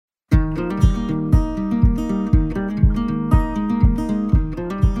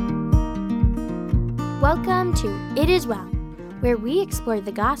Welcome to It Is Well, where we explore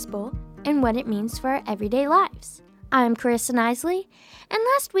the gospel and what it means for our everyday lives. I'm Carissa Nisly, and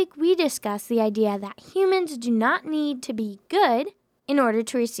last week we discussed the idea that humans do not need to be good in order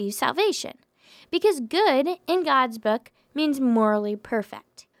to receive salvation, because good in God's book means morally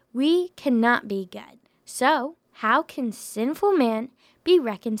perfect. We cannot be good. So, how can sinful man be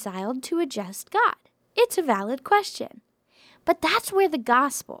reconciled to a just God? It's a valid question. But that's where the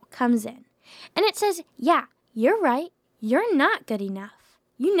gospel comes in. And it says, yeah, you're right. You're not good enough.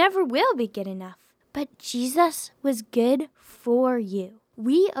 You never will be good enough. But Jesus was good for you.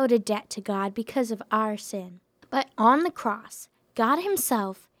 We owed a debt to God because of our sin. But on the cross, God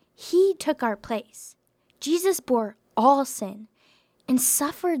himself, he took our place. Jesus bore all sin and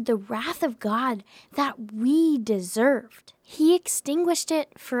suffered the wrath of God that we deserved. He extinguished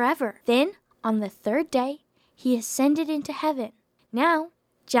it forever. Then, on the third day, he ascended into heaven. Now,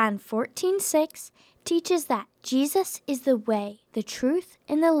 John 14:6 teaches that Jesus is the way, the truth,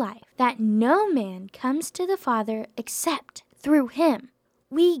 and the life, that no man comes to the Father except through him.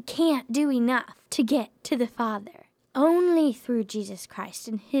 We can't do enough to get to the Father. Only through Jesus Christ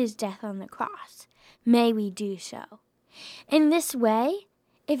and his death on the cross may we do so. In this way,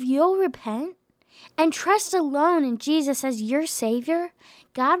 if you'll repent and trust alone in Jesus as your Savior,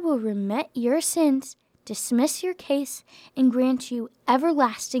 God will remit your sins, dismiss your case, and grant you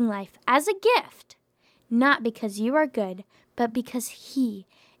everlasting life as a gift, not because you are good, but because he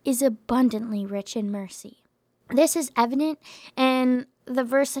is abundantly rich in mercy. This is evident in the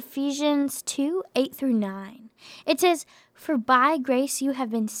verse Ephesians 2:8-9. It says, "For by grace you have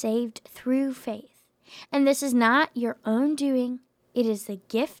been saved through faith, and this is not your own doing, it is the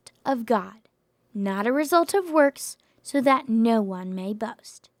gift of God, not a result of works, so that no one may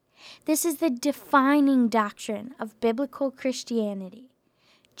boast." This is the defining doctrine of biblical Christianity.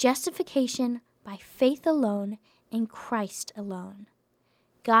 Justification by faith alone in Christ alone.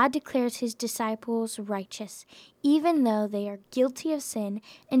 God declares his disciples righteous, even though they are guilty of sin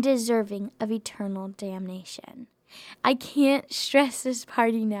and deserving of eternal damnation. I can't stress this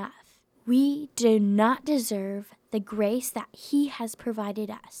part enough. We do not deserve the grace that he has provided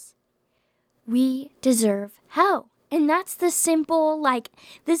us. We deserve hell. And that's the simplest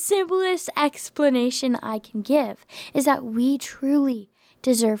explanation I can give, is that we truly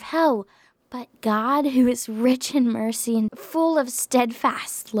deserve hell. But God, who is rich in mercy and full of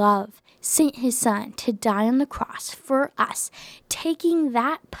steadfast love, sent his Son to die on the cross for us, taking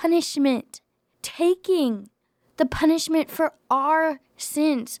the punishment for our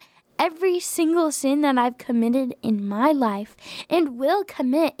sins. Every single sin that I've committed in my life and will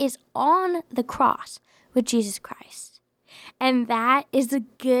commit is on the cross with Jesus Christ. And that is the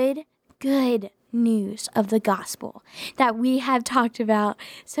good news of the gospel that we have talked about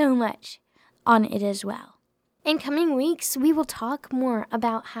so much on It As Well. In coming weeks, we will talk more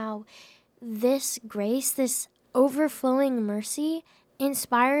about how this grace, this overflowing mercy,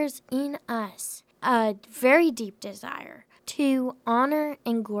 inspires in us a very deep desire to honor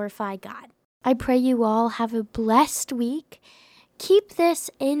and glorify God. I pray you all have a blessed week. Keep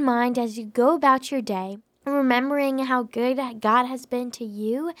this in mind as you go about your day, remembering how good God has been to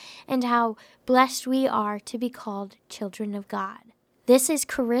you and how blessed we are to be called children of God. This is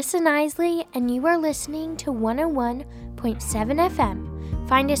Carissa Nisly, and you are listening to 101.7 FM.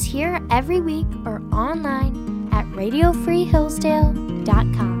 Find us here every week or online at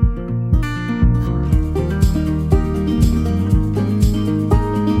radiofreehillsdale.com.